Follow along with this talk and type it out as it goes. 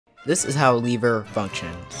This is how a lever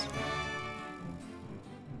functions.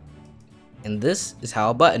 And this is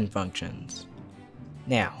how a button functions.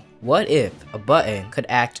 Now, what if a button could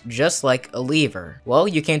act just like a lever? Well,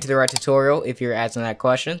 you came to the right tutorial if you're asking that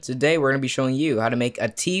question. Today we're going to be showing you how to make a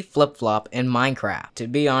T flip-flop in Minecraft. To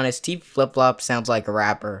be honest, T flip-flop sounds like a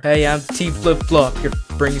rapper. Hey, I'm T flip-flop, here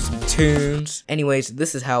bringing some tunes. Anyways,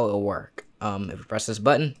 this is how it'll work. If we press this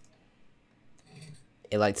button,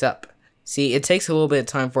 it lights up. See, it takes a little bit of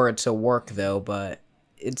time for it to work though, but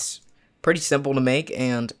it's pretty simple to make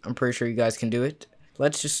and I'm pretty sure you guys can do it.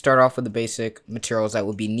 Let's just start off with the basic materials that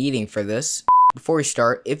we'll be needing for this. Before we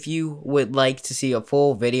start, if you would like to see a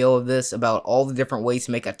full video of this about all the different ways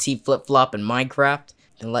to make a T flip-flop in Minecraft,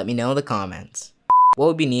 then let me know in the comments. What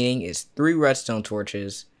we'll be needing is 3 redstone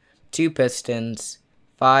torches, 2 pistons,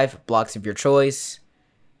 5 blocks of your choice,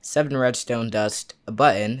 7 redstone dust, a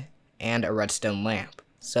button, and a redstone lamp.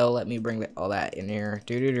 So let me bring all that in here.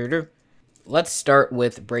 Let's start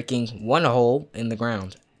with breaking 1 hole in the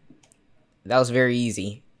ground. That was very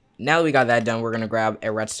easy. Now that we got that done, we're going to grab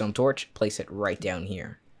a redstone torch, place it right down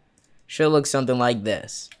here. Should look something like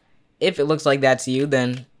this. If it looks like that to you,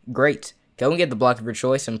 then great. Go and get the block of your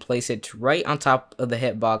choice and place it right on top of the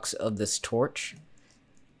hitbox of this torch.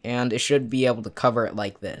 And it should be able to cover it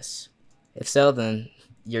like this. If so, then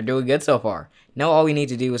you're doing good so far. Now all we need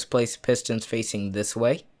to do is place pistons facing this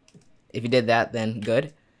way. If you did that, then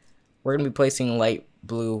good. We're going to be placing light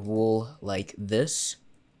blue wool like this.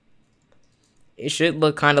 It should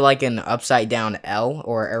look kind of like an upside down L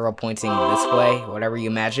or arrow pointing this way, whatever you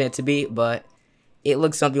imagine it to be, but it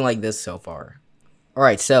looks something like this so far.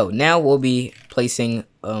 Alright, so now we'll be placing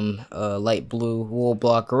a light blue wool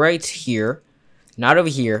block right here. Not over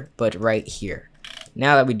here, but right here.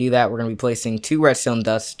 Now that we do that, we're going to be placing 2 redstone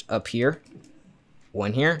dust up here.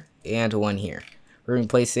 1 here, and 1 here. We're going to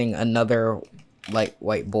be placing another light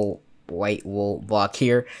white wool block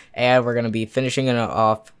here, and we're going to be finishing it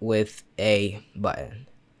off with a button.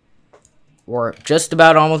 We're just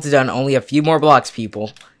about almost done, only a few more blocks,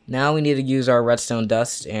 people. Now we need to use our redstone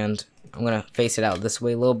dust, and I'm going to face it out this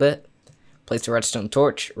way a little bit. Place the redstone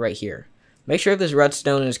torch right here. Make sure this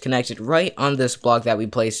redstone is connected right on this block that we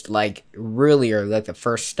placed like really early, like the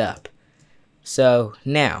first step. So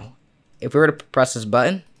now, if we were to press this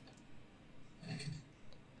button,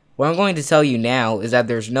 what I'm going to tell you now is that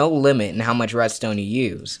there's no limit in how much redstone you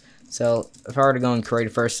use. So if I were to go and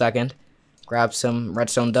create for a second, grab some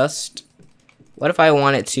redstone dust. What if I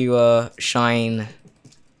want it to shine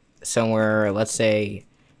somewhere, let's say,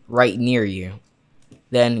 right near you?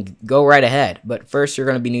 Then go right ahead. But first you're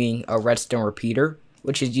going to be needing a redstone repeater,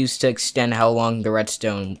 which is used to extend how long the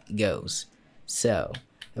redstone goes. So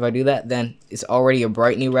if I do that, then it's already a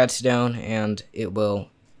bright new redstone and it will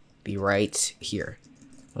be right here.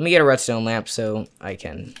 Let me get a redstone lamp so I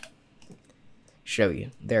can show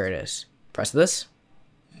you. There it is. Press this.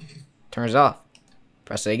 Turns off.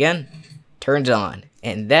 Press it again. Turns on.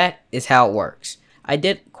 And that is how it works. I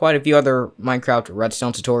did quite a few other Minecraft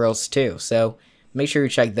redstone tutorials too, so make sure you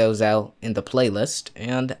check those out in the playlist,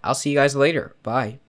 and I'll see you guys later. Bye.